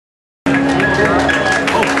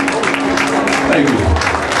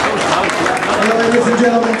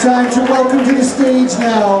gentlemen, time to welcome to the stage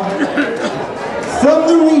now, from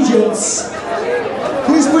the Regents,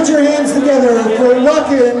 please put your hands together for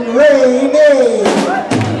Rockin' Ray May.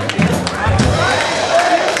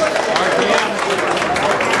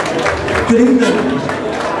 Good evening.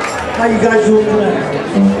 How you guys doing tonight?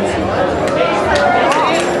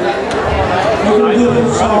 We're going to do a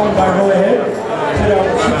little song by Go Ahead. Put out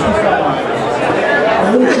 65.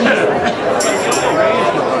 A little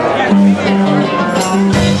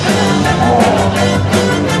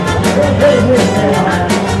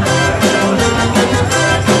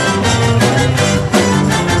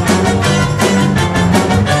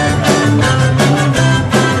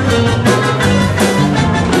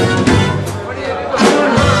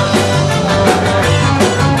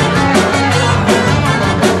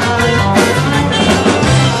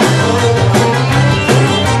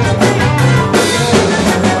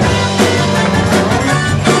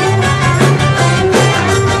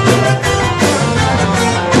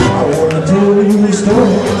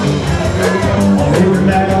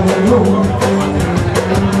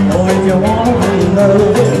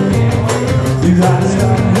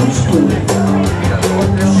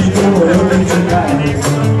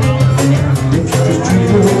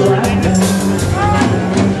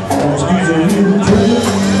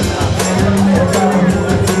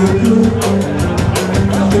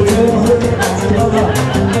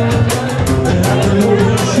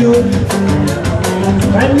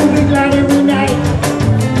and you'll be glad every night.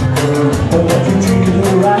 Oh, that you treated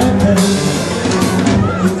her right, man.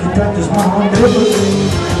 If you practice my humility,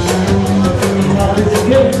 as hard as you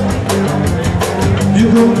get,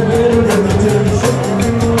 you're going to get a reputation.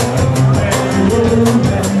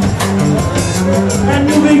 And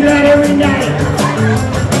you'll be glad every night.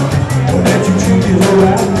 Oh, that you treated her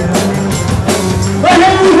right, man. Oh,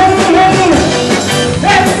 hey, hey,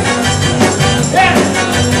 hey, hey!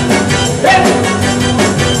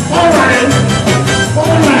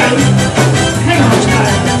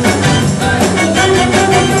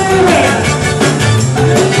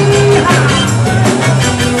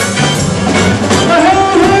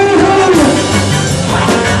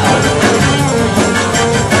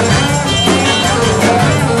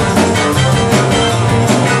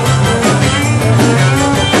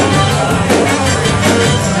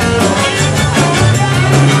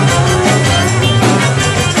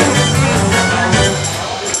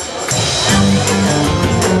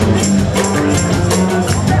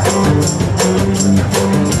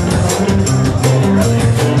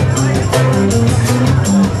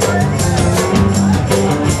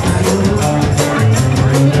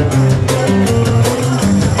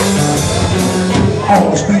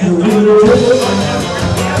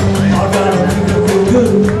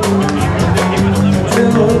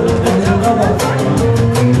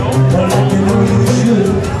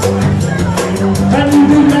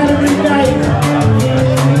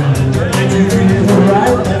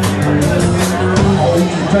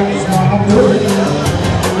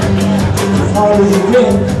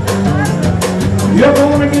 You're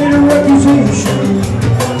gonna get a reputation.